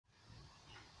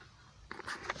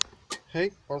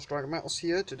Hey, Welsh Metals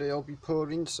here. Today I'll be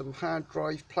pouring some hard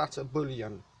drive platter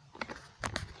bullion.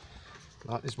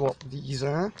 That is what these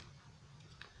are.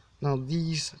 Now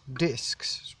these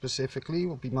discs specifically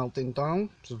will be melting down.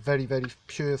 It's a very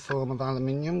pure form of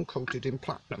aluminium coated in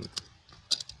platinum.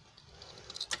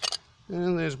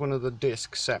 And there's one of the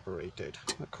discs separated.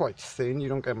 They're quite thin, you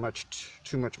don't get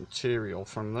too much material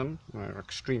from them. They're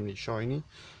extremely shiny.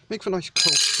 Make for nice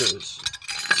coasters.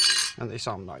 And they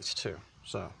sound nice too.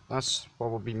 So that's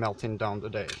what will be melting down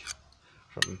today.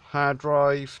 From hard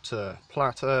drive to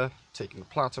platter, taking the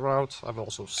platter out. I've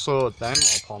also sawed them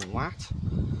upon that.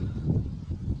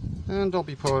 And I'll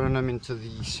be pouring them into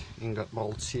these ingot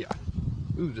molds here.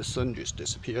 Ooh, the sun just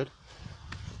disappeared.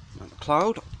 And the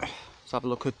cloud. Let's have a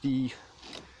look at the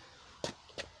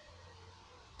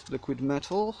liquid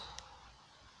metal.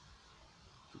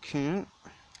 If we can.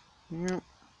 Yeah,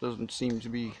 doesn't seem to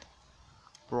be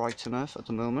bright enough at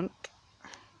the moment.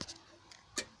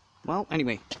 Well,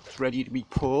 anyway, it's ready to be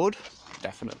poured,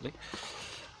 definitely.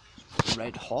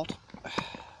 Red hot.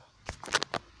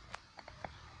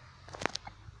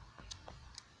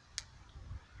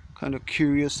 Kind of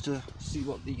curious to see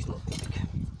what these look like.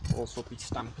 Also be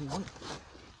stamping on.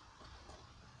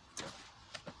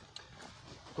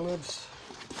 Gloves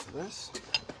for this.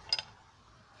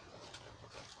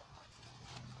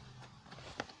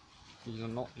 These are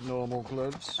not normal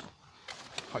gloves,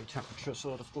 high temperature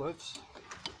sort of gloves.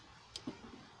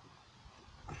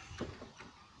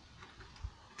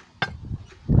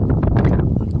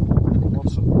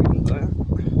 Lots of wind there.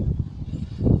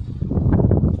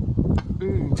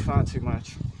 Ooh, far too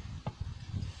much.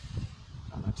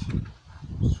 Damn it.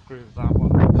 Screw that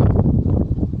one up.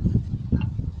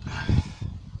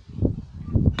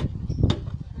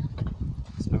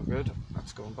 It's no good.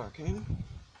 That's going back in.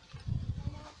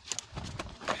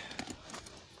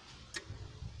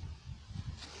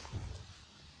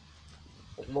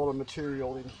 A lot of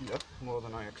material in here, more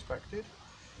than I expected.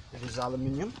 It is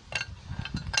aluminium.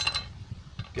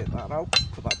 Get that out,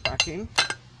 put that back in,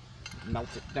 melt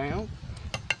it down.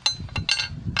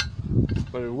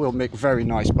 But it will make very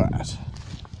nice bars.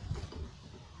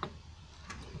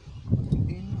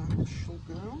 In that shall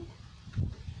go.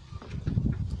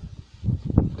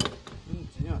 And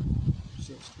yeah,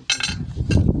 seems to be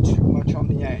too much on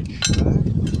the edge there.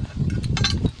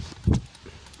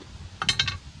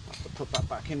 Put that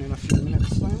back in a few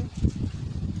minutes then.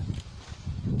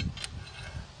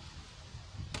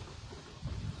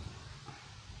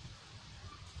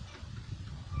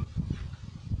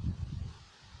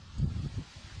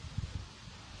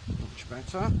 Much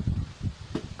better.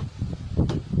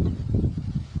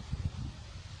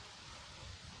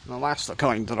 Now that's the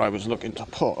kind that I was looking to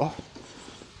pour.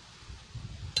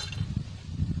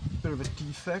 Bit of a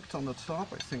defect on the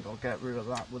top. I think I'll get rid of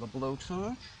that with a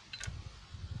blowtorch.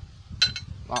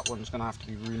 That one's going to have to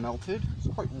be remelted. It's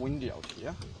quite windy out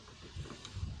here.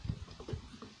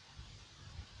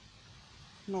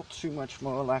 Not too much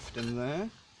more left in there.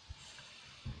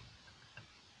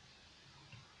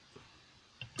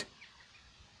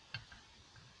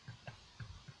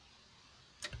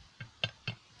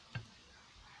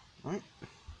 Right.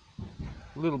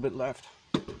 A little bit left.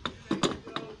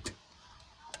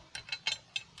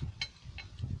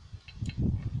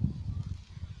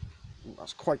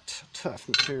 That's quite tough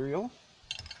material.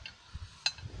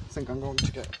 I think I'm going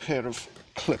to get a pair of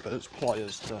clippers,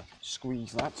 pliers to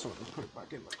squeeze that so I can put it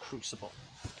back in the crucible.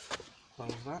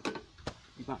 Close that.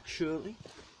 Be back shortly.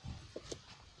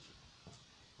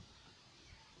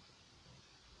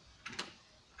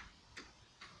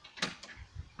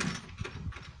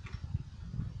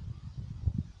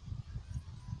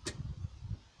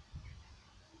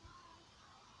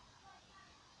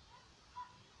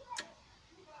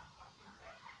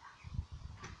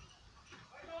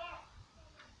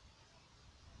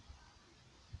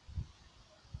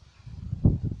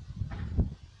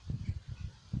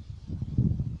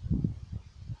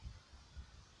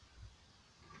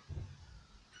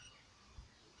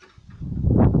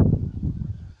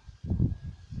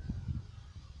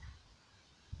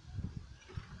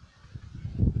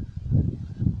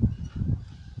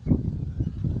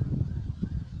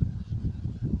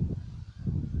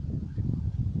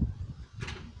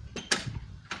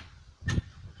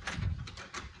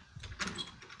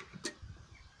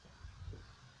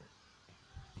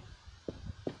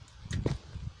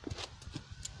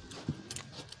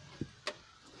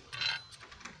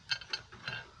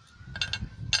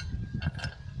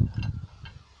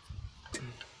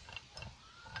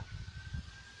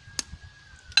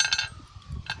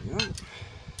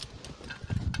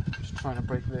 Just trying to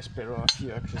break this bit off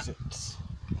here because it's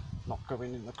not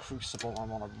going in the crucible. I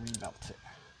want to remelt it.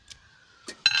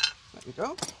 There you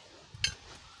go.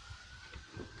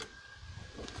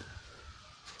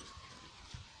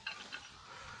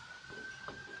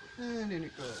 And in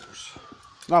it goes.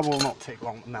 That will not take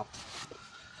long to melt.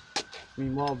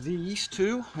 Meanwhile, these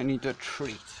two I need to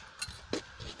treat.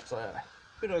 It's a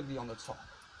bit ugly on the top.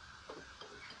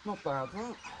 Not bad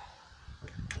though.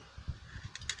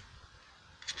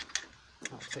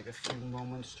 That'll take a few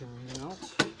moments to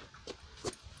remelt.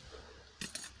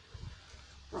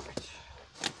 Right.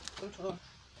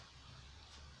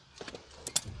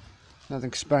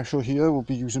 Nothing special here. We'll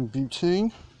be using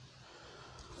butane.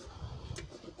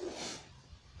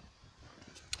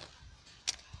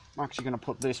 I'm actually going to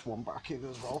put this one back in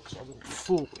as well because I want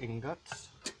full ingots.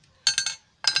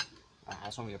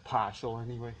 It's only a partial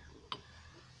anyway.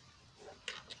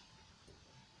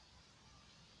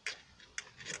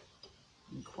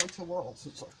 Been quite a while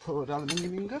since I've poured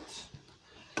aluminium ingots.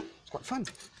 It's quite fun.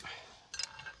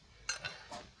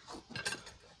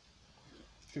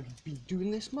 Should be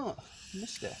doing this more.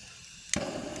 Missed it.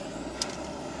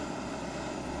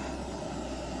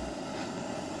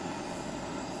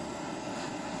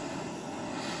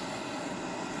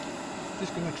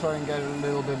 Just going to try and get it a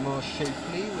little bit more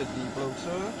shapely with the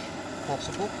blowtorch, if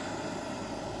possible.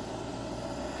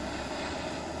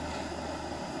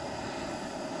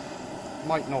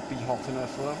 Might not be hot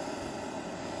enough though,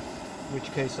 in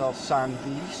which case I'll sand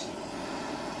these.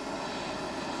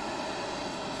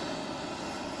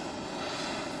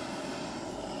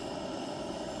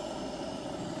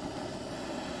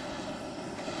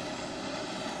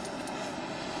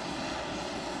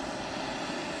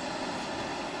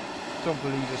 Don't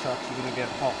believe it's actually going to get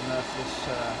hot enough, this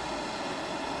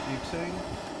butane.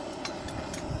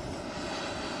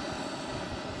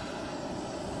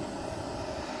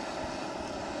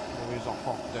 Always a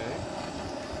hot day.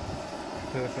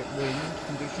 Perfect wind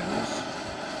conditions.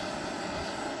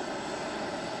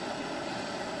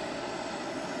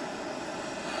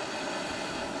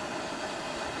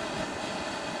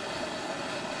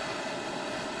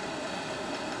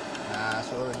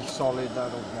 It's already solid, I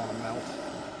don't want to melt.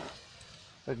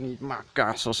 I'd need matte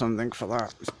gas or something for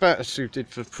that. It's better suited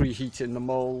for preheating the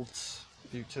moulds,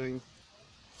 butane,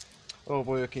 or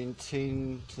working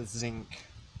tin to zinc.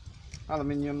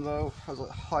 Aluminium though has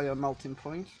a higher melting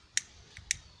point,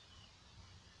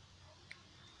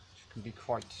 which can be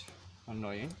quite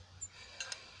annoying.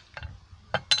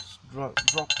 Let's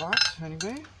drop that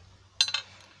anyway.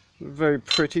 Very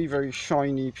pretty, very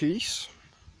shiny piece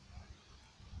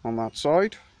on that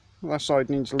side. That side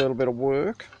needs a little bit of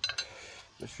work.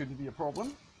 There shouldn't be a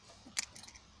problem.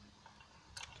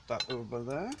 Put that over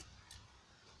there.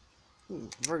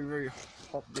 Very, very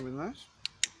hot doing this.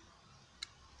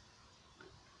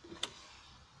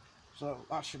 So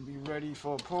that should be ready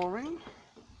for pouring.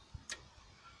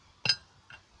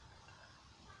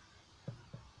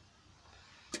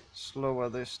 Slower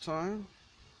this time.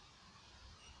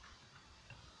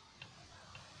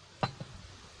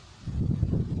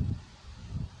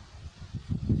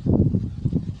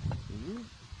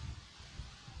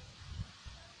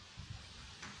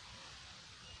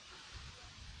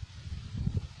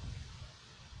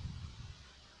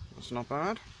 That's not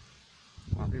bad.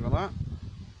 Happy with that.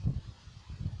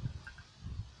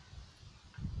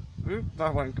 Oop,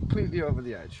 that went completely over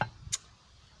the edge.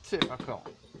 Typical.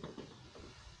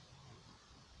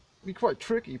 Be quite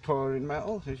tricky pouring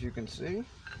metal, as you can see.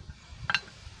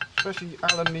 Especially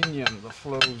aluminium that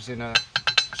flows in a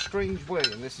strange way,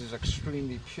 and this is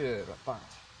extremely pure at that.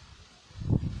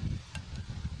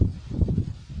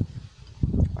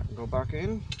 I can go back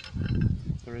in.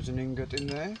 There is an ingot in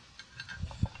there.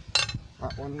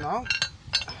 That one now.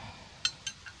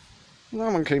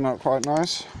 That one came out quite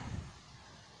nice.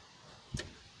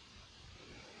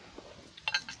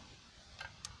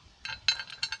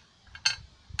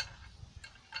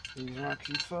 These are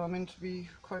actually firming to be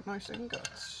quite nice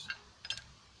ingots.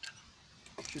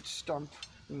 Should stamp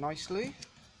nicely.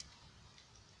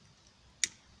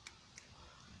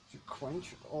 Should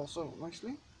quench also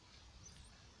nicely.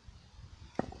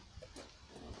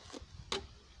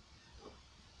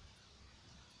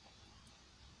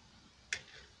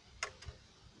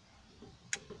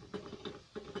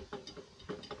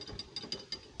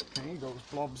 Okay, those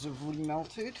blobs have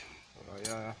remelted that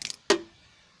I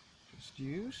just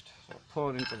used. So I'll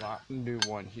pour it into that new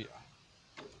one here.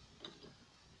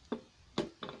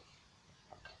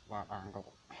 That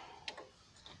angle.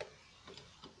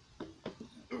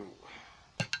 Ooh.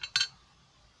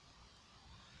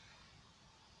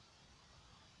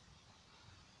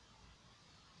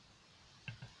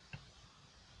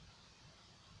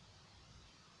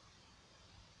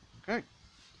 Okay,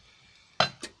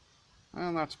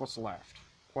 and that's what's left.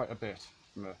 Quite a bit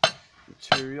of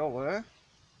material there.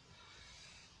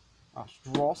 That's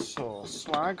dross or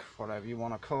slag, whatever you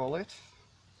want to call it.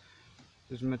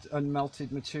 There's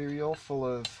unmelted material full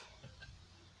of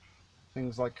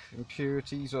things like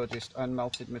impurities or just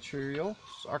unmelted material.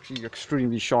 It's actually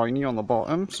extremely shiny on the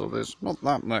bottom, so there's not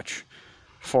that much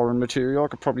foreign material. I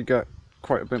could probably get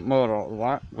quite a bit more out of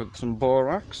that with some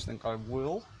borax. I think I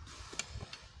will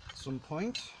at some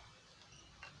point.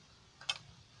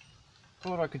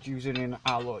 Or I could use it in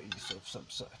alloys of some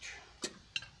such.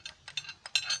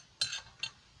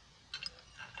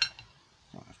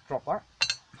 So let's drop that.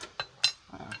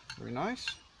 Very nice.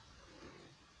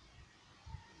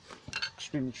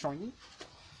 Extremely shiny.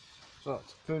 So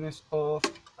let's furnace off.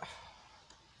 Make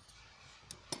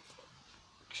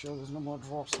sure there's no more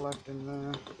dross left in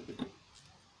there.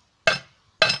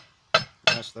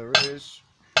 Yes, there is.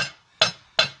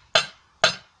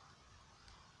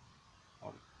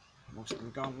 Oh, mostly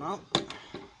gone now.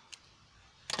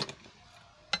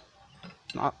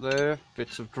 Not there.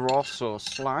 Bits of dross or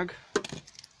slag.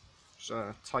 It's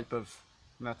a type of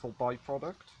metal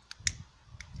byproduct.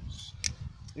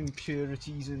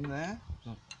 Impurities in there,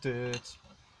 dirt,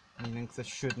 anything that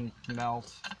shouldn't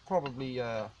melt. Probably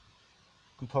a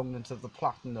component of the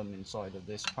platinum inside of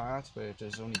this part, where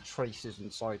there's only traces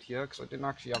inside here because I didn't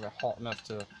actually have it hot enough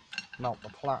to melt the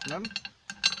platinum.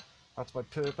 That's my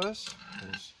purpose,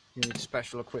 because you need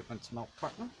special equipment to melt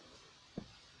platinum.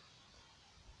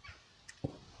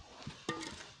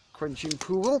 Quenching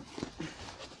pool.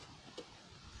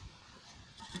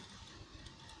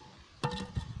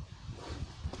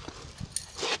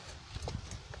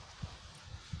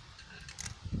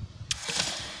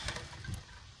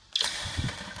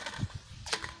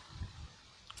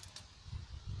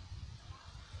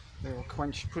 They will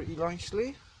quench pretty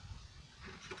nicely.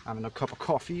 Having a cup of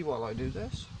coffee while I do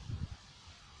this.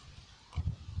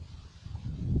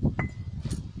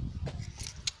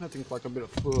 Nothing like a bit of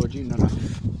foraging and a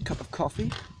cup of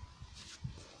coffee.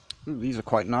 Ooh, these are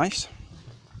quite nice.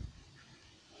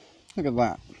 Look at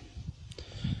that.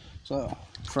 So,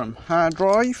 from hard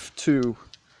drive to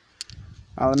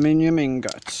aluminium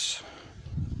ingots.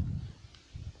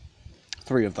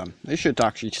 3 of them. They should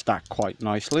actually stack quite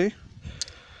nicely.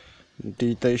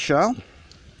 Indeed they shall.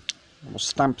 We'll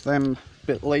stamp them a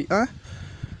bit later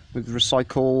with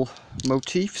recycle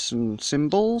motifs and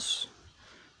symbols,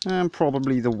 and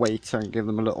probably the weight, and give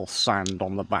them a little sand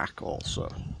on the back also.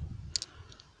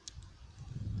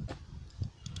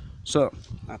 So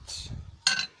that's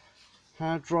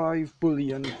hard drive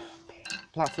bullion,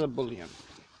 platter bullion.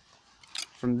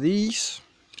 From these,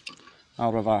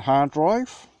 out of our hard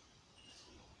drive,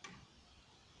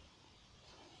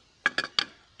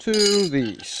 to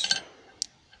these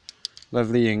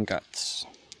lovely ingots.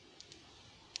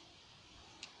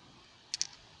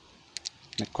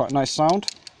 Make quite a nice sound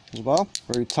as well.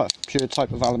 Very pure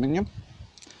type of aluminium.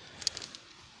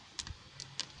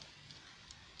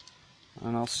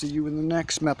 And I'll see you in the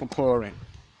next metal pouring.